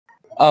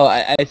Oh,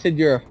 I said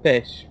you're a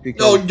fish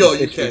because. No,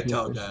 you can't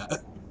tell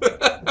that.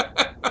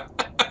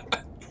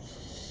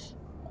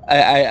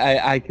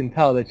 I can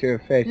tell that you're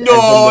a fish.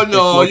 No,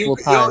 multiple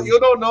times. you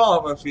don't know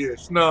I'm a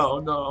fish.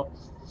 No.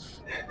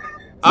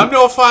 I'm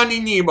no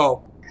Finding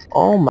Nemo.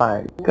 Oh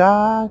my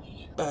gosh.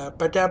 Ba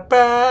ba da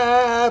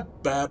ba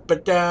ba ba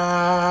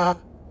da.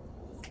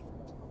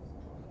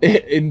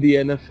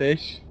 Indiana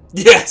fish.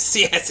 Yes,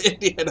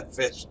 Indiana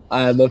fish.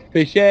 I'm a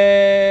fish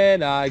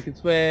and I can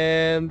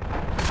swim.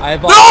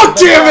 I've No,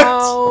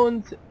 damn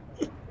it!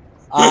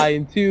 I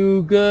am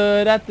too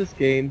good at this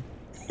game.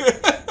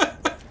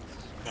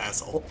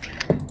 Asshole.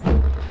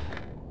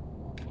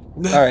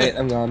 Alright,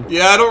 I'm gone.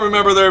 Yeah, I don't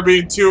remember there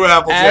being 2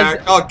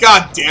 Applejack. Oh,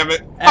 god damn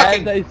it.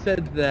 As I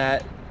said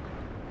that,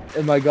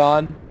 am I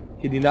gone?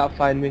 Can you not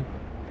find me?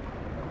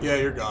 Yeah,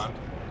 you're gone.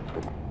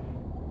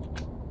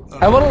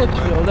 I want to let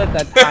you know that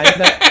time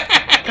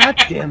that... God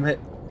damn it.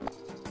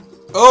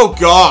 Oh,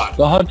 God.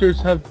 The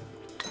hunters have...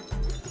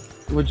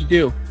 What'd you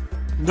do?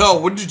 No,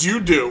 what did you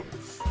do?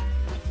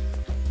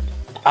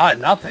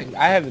 Nothing.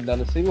 I haven't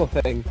done a single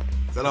thing.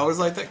 Is that always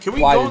like that? Can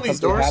we go in these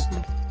doors?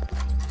 Happen?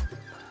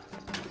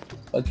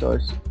 What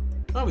doors?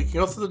 No, we can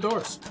go through the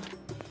doors.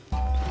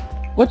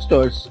 Which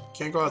doors?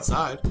 Can't go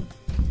outside.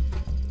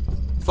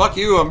 Fuck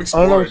you, I'm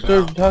exploring. I don't know what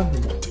you're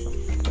talking about.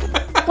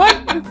 What?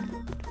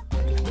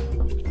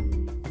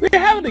 We're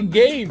having a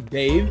game,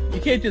 Dave. You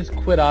can't just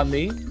quit on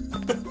me.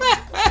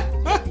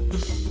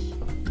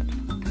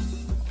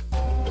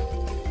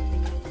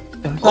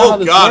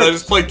 Oh god, I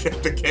just played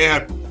kick the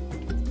can.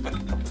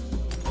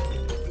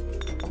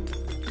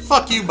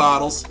 Fuck you,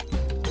 Bottles.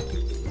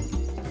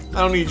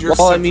 I don't need your...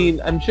 Well, I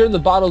mean, I'm sure the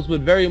Bottles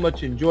would very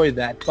much enjoy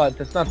that, but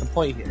that's not the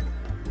point here.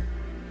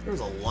 There's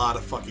a lot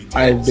of fucking tables.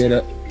 I have made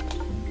a...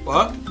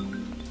 What?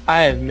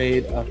 I have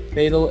made a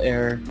fatal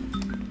error.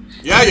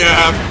 Yeah, you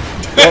have.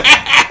 Yep.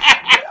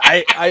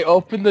 I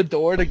opened the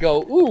door to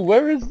go, ooh,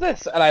 where is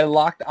this? And I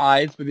locked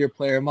eyes with your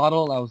player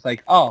model, and I was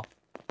like, oh,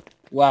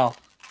 wow.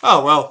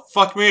 Oh, well,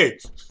 fuck me.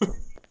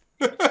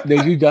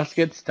 Did you just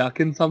get stuck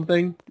in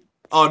something?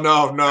 Oh,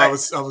 no, I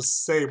was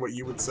saying what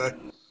you would say.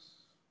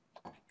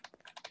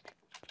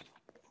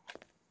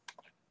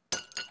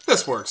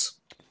 This works.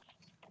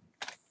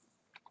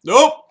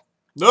 Nope.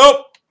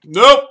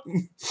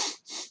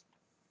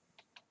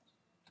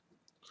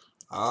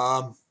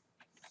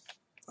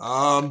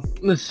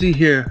 Let's see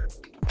here.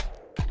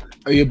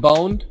 Are you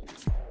boned?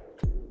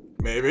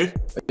 Maybe.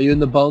 Are you in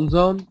the bone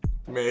zone?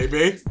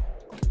 Maybe.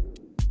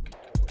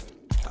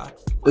 God.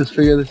 Let's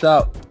figure this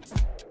out.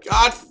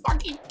 God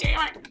fucking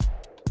damn it!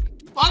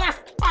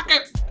 Motherfucker!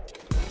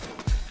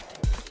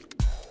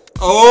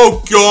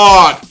 Oh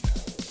god!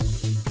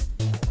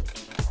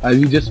 Have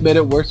you just made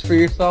it worse for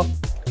yourself?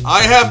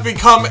 I have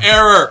become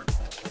error.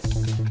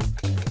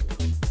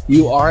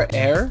 You are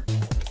air?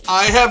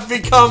 I have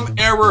become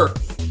error.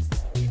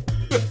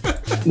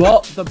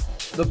 Well,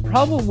 the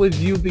problem with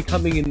you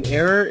becoming an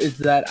error is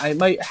that I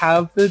might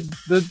have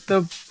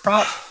the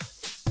prop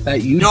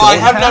that you. No, I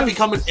have not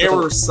become an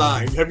error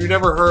sign. Have you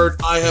never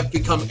heard I have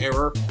become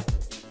error?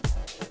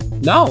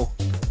 No.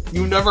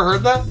 You never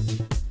heard that?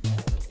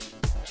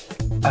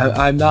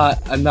 I'm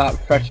not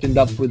freshened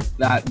up with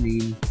that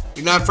meme.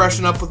 You're not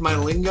freshened up with my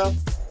lingo?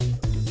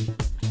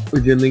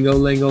 With your lingo,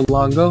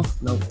 longo?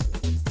 No.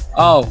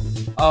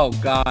 Oh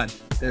god.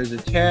 There's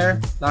a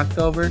chair knocked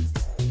over.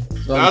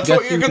 So that's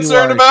what you're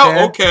concerned about?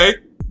 Okay.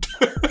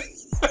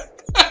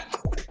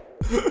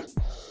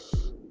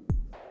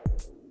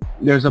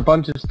 There's a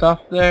bunch of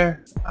stuff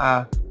there.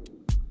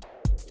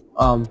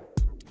 Oh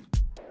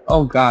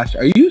gosh,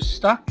 are you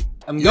stuck?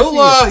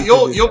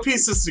 You'll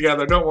piece this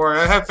together. Don't worry,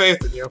 I have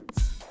faith in you.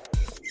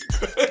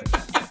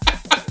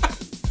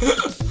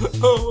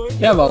 Oh my God.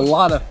 You have a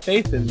lot of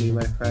faith in me,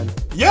 my friend.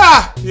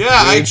 Yeah.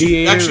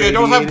 Actually,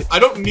 I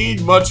don't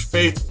need much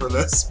faith for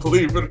this.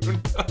 Believe it or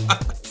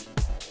not.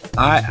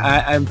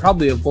 I'm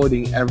probably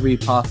avoiding every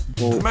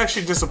possible... I'm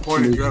actually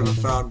disappointed you haven't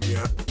found me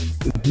yet.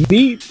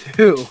 Me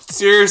too.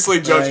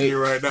 Seriously judging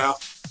you right now.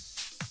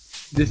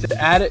 Just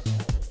add it.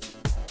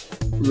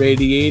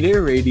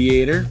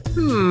 Radiator.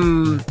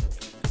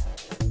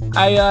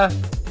 I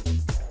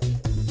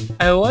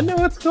wonder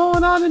what's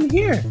going on in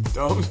here.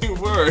 Don't you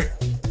worry.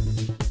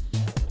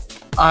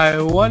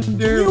 I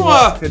wonder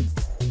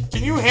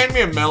Can you hand me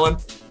a melon?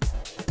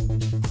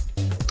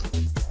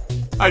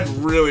 I'd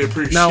really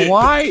appreciate it. Now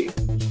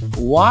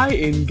why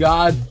in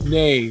God's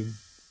name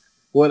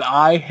would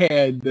I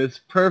hand this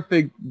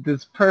perfect...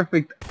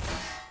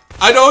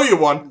 I know you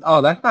one.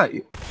 Oh, that's not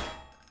you.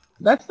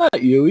 That's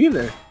not you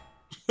either.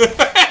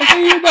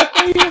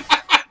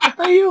 That's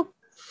not you.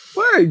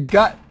 Where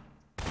God?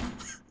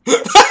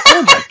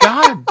 Oh my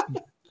God.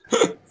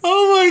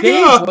 Oh my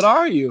Dave, God. what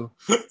are you?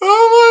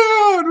 Oh my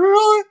God,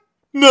 really?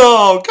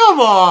 No,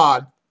 come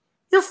on.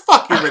 You're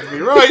fucking with me,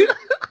 right?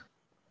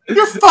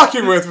 You're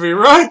fucking with me,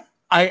 right?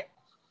 Are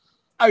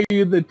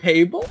you the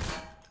table?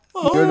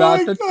 Oh You're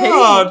not the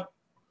table.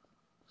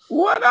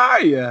 What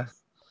are you?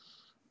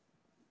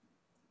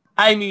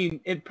 I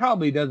mean, it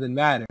probably doesn't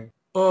matter.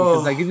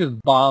 Because I can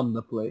just bomb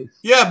the place.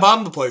 Yeah,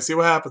 bomb the place. See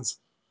what happens.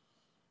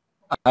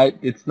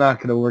 It's not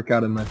gonna work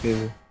out in my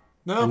favor.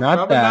 No, not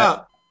probably that.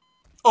 not.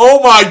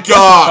 Oh my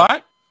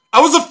god!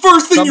 I was the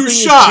first thing you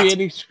shot!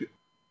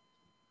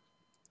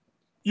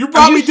 You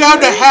brought me down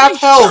to half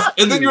health,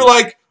 and then you're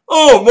like,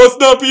 oh, must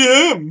not be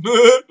him.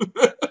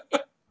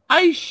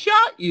 I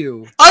shot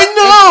you. I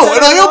know,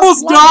 and I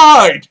almost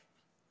died.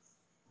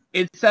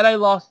 It said I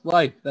lost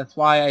life. That's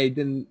why I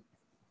didn't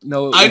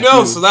know it was I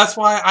know, you. so that's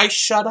why I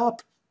shut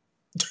up.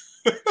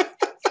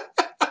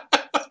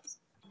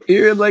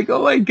 You're like,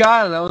 oh my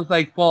god, and I was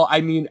like, well,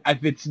 I mean,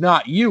 if it's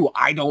not you,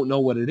 I don't know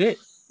what it is.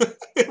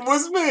 It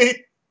was me.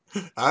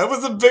 I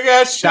was a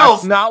big-ass shelf.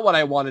 That's not what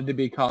I wanted to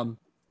become.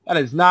 That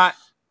is not...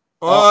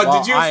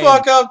 Did you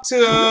fuck up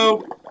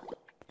too?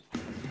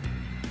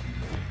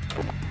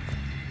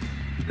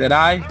 Did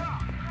I?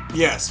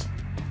 Yes.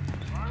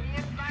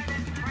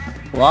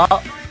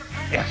 Well,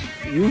 yes,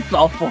 you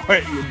fell for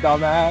it, you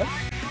dumbass.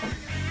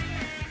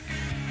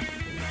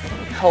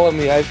 Telling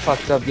me I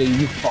fucked up, yeah,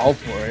 you fall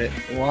for it.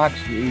 Watch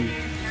me.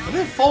 I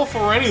didn't fall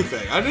for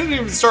anything. I didn't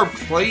even start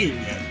playing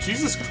yet.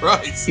 Jesus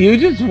Christ. You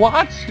just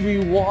watched me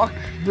walk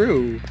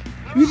through.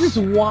 You just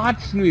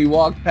watched me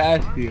walk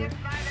past you.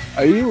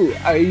 Are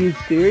you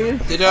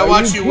serious? Did I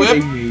watch you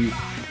whip? Me?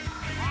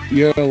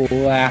 You're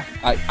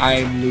laughing.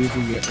 I'm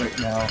losing it right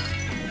now.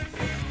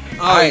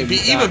 Oh, it'd be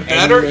even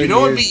better. You know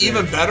what would be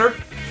even better?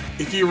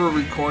 If you were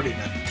recording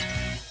it.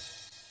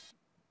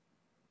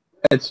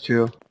 That's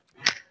true.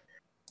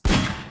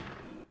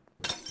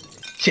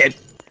 Shit.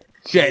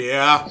 Shit.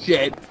 Yeah.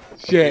 Shit.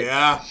 Shit.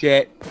 Yeah.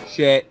 Shit.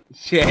 Shit.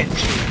 Shit.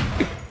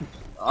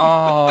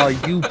 Oh,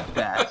 you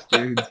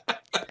bastard.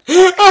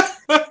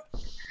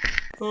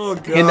 Oh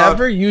god. You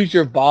never use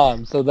your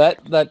bomb, so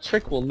that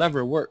trick will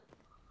never work.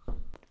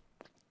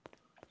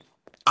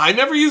 I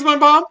never use my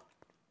bomb?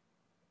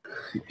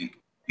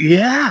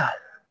 Yeah.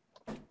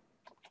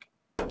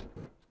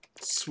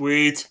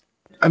 Sweet.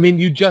 I mean,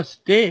 you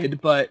just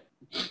did, but...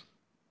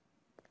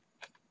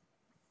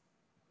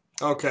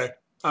 Okay.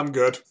 I'm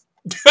good.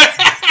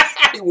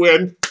 I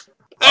win.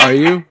 Are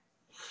you?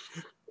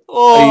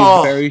 Oh. Are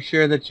you very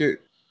sure that you're...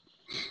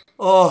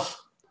 Oh,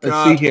 God.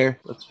 Let's see here.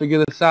 Let's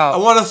figure this out. I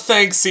want to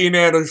thank Scene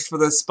Anders for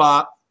this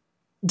spot.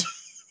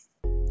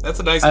 That's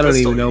a nice pistol. I don't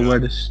even know where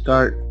to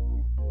start.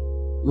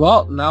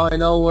 Well, now I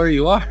know where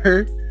you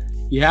are.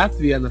 You have to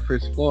be on the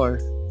first floor.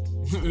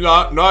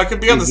 No, I can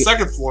be on the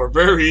second floor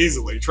very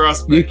easily.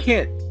 Trust me. You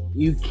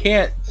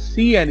can't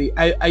see any.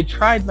 I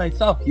tried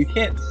myself. You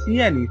can't see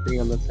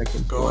anything on the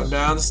second floor. Going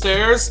down the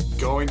stairs,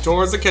 going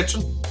towards the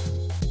kitchen.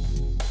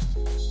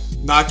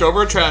 Knocked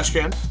over a trash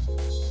can.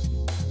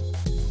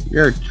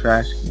 You're a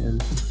trash can.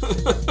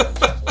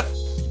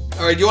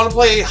 Alright, do you want to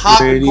play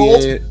hot and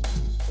cold?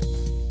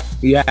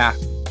 Yeah.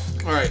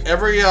 Alright,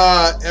 every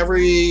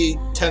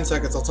 10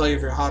 seconds I'll tell you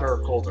if you're hotter or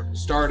colder.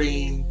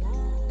 Starting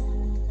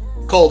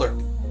colder.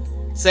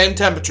 Same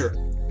temperature.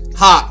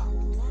 Hot.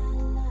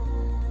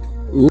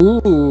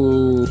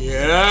 Ooh.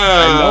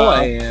 Yeah. I know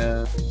I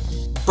am.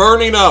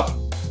 Burning up.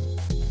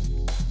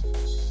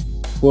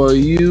 For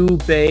you,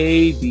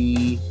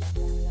 baby.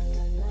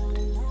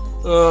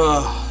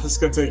 Ugh, this is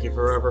gonna take you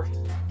forever.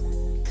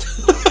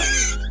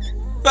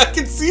 I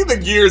can see the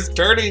gears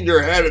turning in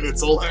your head and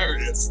it's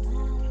hilarious.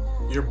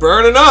 You're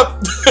burning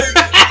up!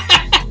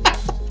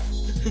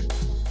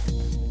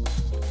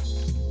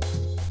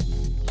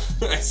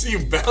 I see you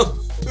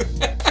bounce.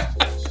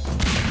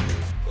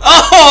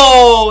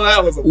 Oh,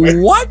 that was a waste.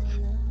 What?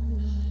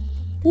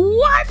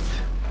 What?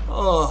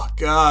 Oh,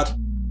 God.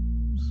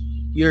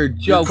 You're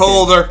joking. You're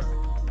colder.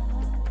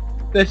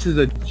 This is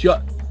a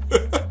joke.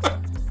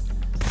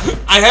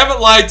 I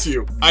haven't lied to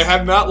you. I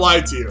have not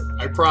lied to you.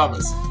 I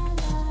promise.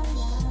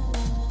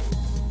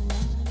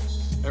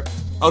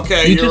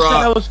 Okay, you just said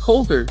I was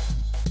colder.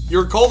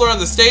 You're colder on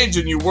the stage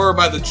than you were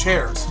by the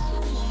chairs.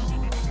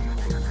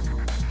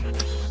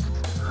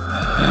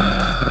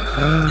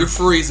 You're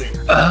freezing.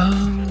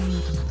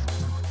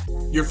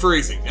 You're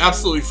freezing.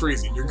 Absolutely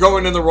freezing. You're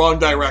going in the wrong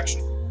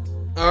direction.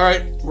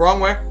 Alright,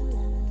 wrong way.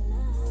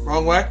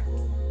 Wrong way.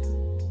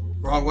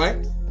 Wrong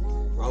way.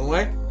 Wrong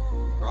way.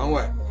 Wrong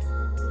way.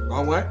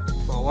 Wrong way.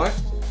 Wrong way.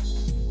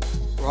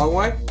 Wrong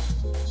way.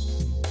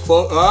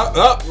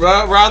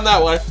 Round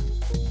that way.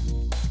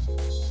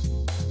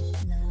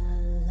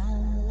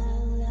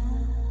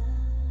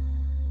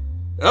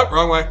 Oh,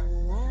 wrong way.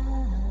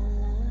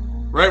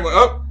 Right way.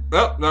 Oh,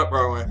 no,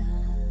 wrong way.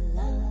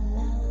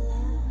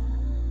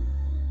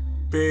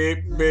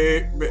 Beep,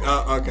 beep, beep.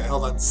 Okay,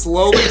 hold on.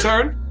 Slowly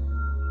turn.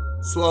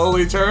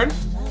 Slowly turn.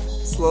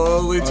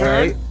 Slowly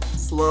turn. Right.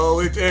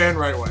 Slowly and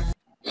right way.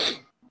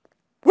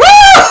 Woo!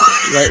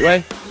 Right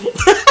way?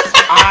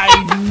 I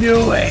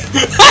knew it!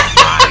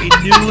 I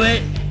knew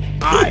it!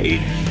 I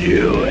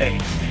knew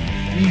it!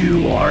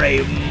 You are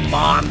a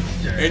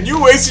monster! And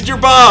you wasted your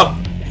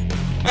bomb!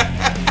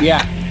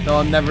 Yeah, so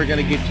I'm never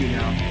gonna get you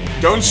now.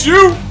 Don't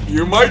shoot!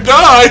 You might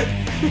die!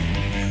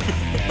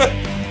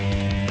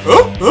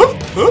 Oh, oh,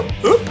 oh,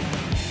 oh,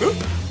 oh.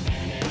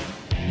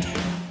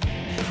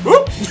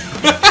 Oh.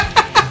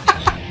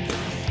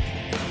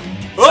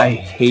 Oh. I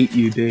hate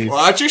you, Dave.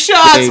 Watch your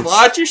shots! Dave.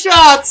 Watch your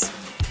shots!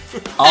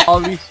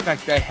 All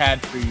respect I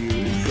had for you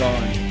is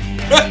gone.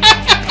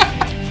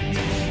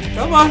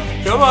 Come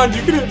on,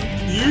 you can hit.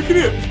 You can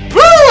hit.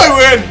 Woo! I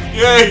win!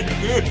 Yay!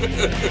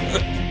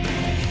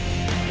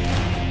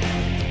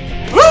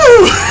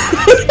 Woo!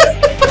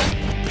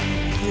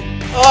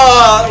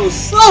 Oh, that was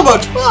so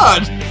much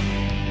fun!